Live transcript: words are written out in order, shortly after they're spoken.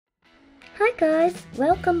Hi guys,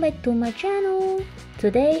 welcome back to my channel.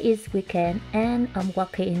 Today is weekend and I'm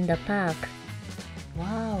walking in the park.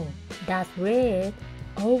 Wow, that's red.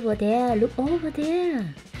 Over there, look over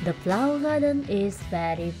there. The flower garden is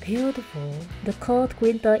very beautiful. The cold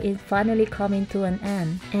winter is finally coming to an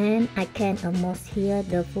end and I can almost hear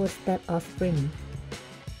the footsteps of spring.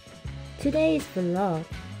 Today's vlog,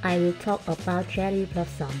 I will talk about cherry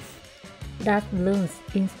blossoms that blooms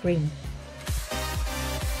in spring.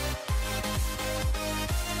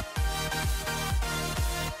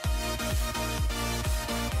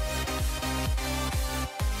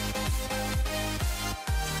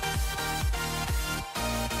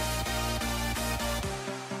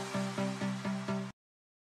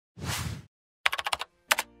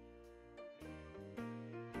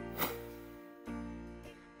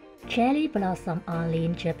 Cherry blossom only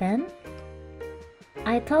in Japan?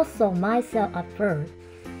 I thought so myself at first.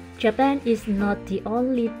 Japan is not the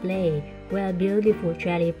only place where beautiful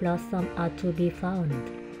cherry blossoms are to be found.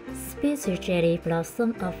 Species cherry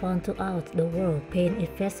blossoms are found throughout the world, being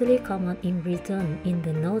especially common in regions in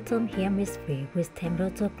the northern hemisphere with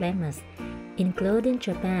temperate climates, including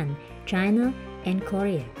Japan, China, and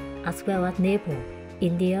Korea, as well as Nepal,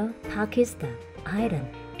 India, Pakistan, Iran,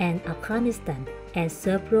 and Afghanistan, and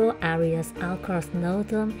several areas across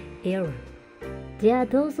northern Europe. There are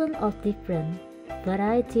dozens of different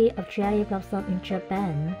varieties of cherry blossom in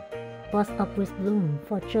Japan, most of which bloom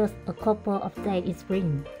for just a couple of days in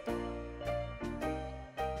spring.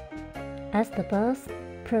 As the buds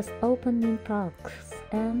burst open in parks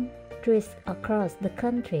and streets across the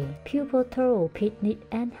country, people throw picnic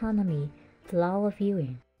and hanami, flower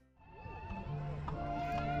viewing.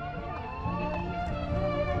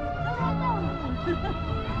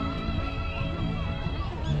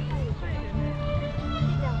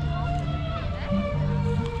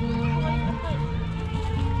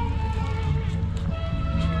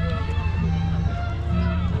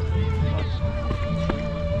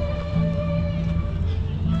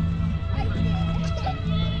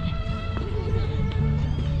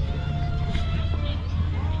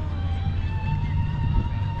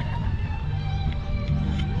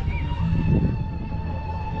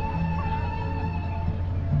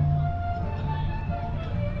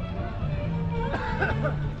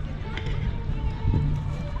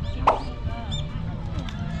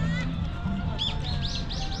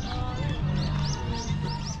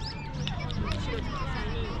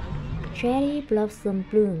 Cherry blossom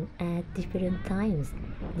bloom at different times,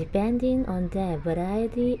 depending on their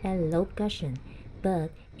variety and location,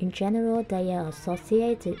 but in general they are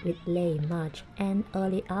associated with late March and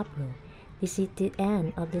early April. This is the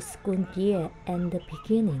end of the school year and the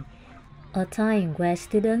beginning, a time where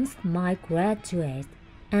students might graduate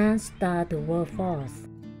and start the workforce.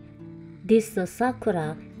 This is a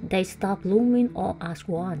sakura, they stop blooming all at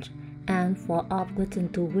once and fall off within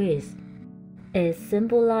 2 weeks. It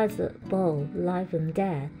symbolizes both life and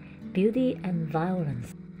death, beauty and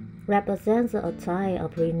violence, represents a time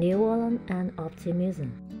of renewal and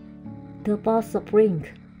optimism. The birds of spring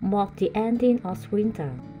mark the ending of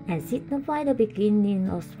winter and signify the beginning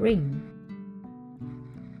of spring.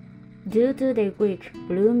 Due to the quick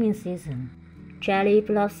blooming season, cherry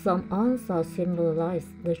blossom also symbolize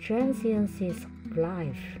the transiency of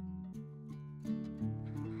life.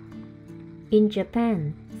 In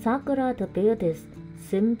Japan, sakura, the Buddhist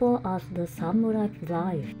symbol of the samurai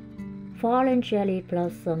life. Fallen cherry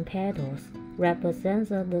blossom petals represent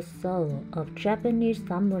the soul of Japanese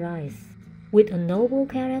samurais with a noble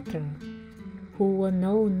character who were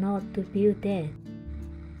known not to be dead.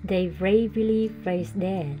 They bravely faced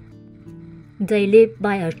death. They lived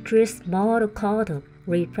by a strict moral code of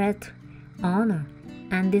respect, honor,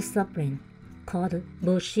 and discipline called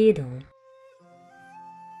bushido.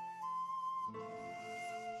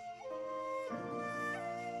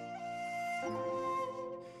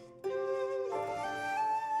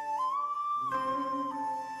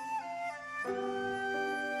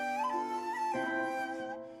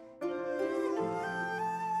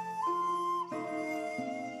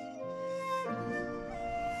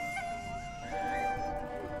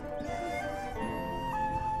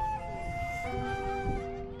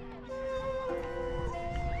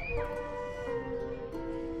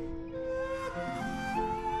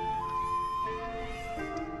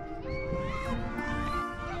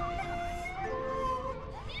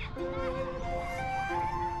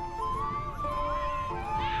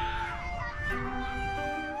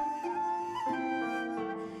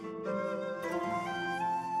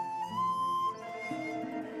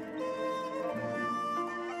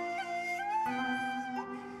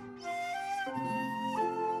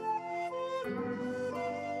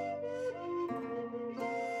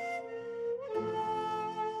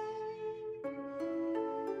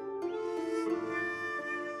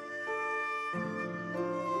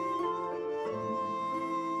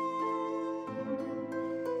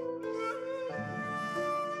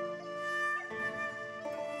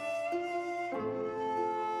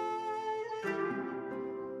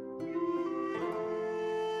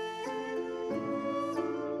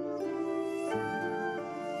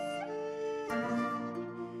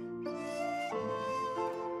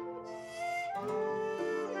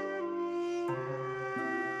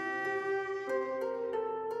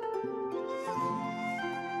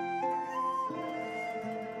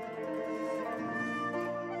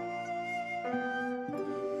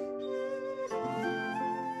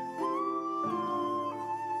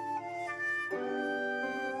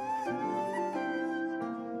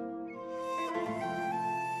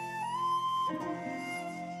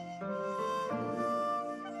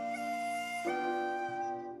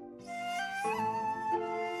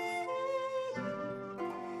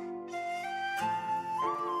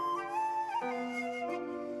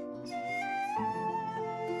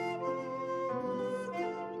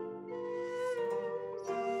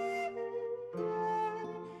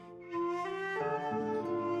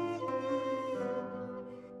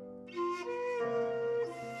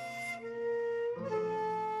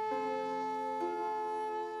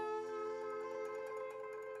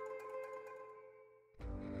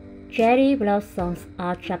 Cherry blossoms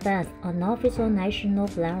are Japan's unofficial national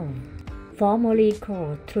flower, formerly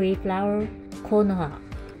called tree flower konoha.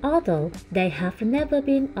 Although they have never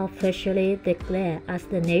been officially declared as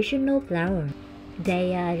the national flower,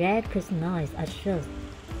 they are recognized as such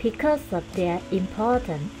because of their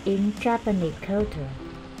importance in Japanese culture.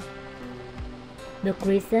 The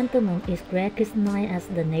chrysanthemum is recognized as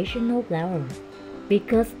the national flower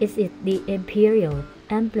because it is the imperial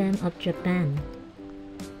emblem of Japan.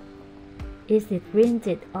 It is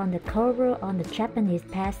printed on the cover of the Japanese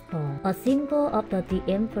passport, a symbol of the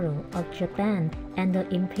Emperor of Japan and the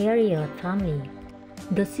imperial family.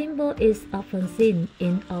 The symbol is often seen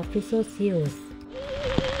in official seals.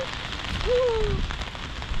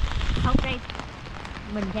 Hôm nay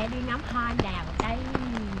mình sẽ đi ngắm hoa anh đào, đây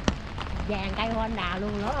vàng cây hoa anh đào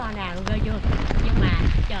luôn, lối hoa anh đào luôn, ghê chưa? Nhưng mà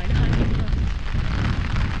trời nó hơi mưa.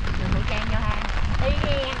 Đừng khẩu trang cho ha. Đi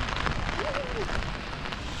nghe.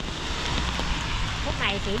 Khúc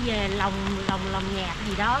này chỉ về lòng nhạc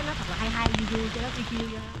gì đó nó thật là hay vui cho nó chiêu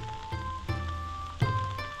cho nó.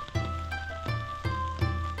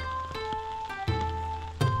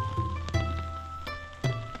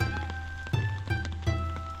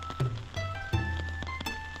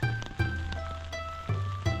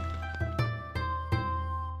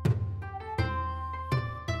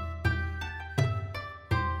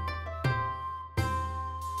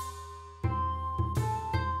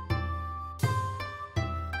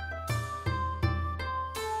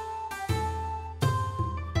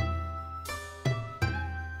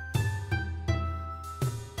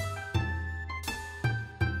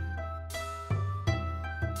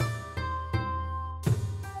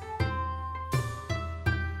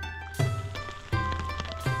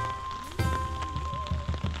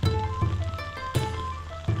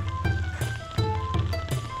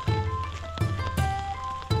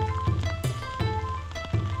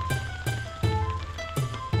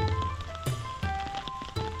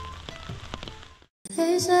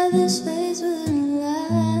 They said this phase wouldn't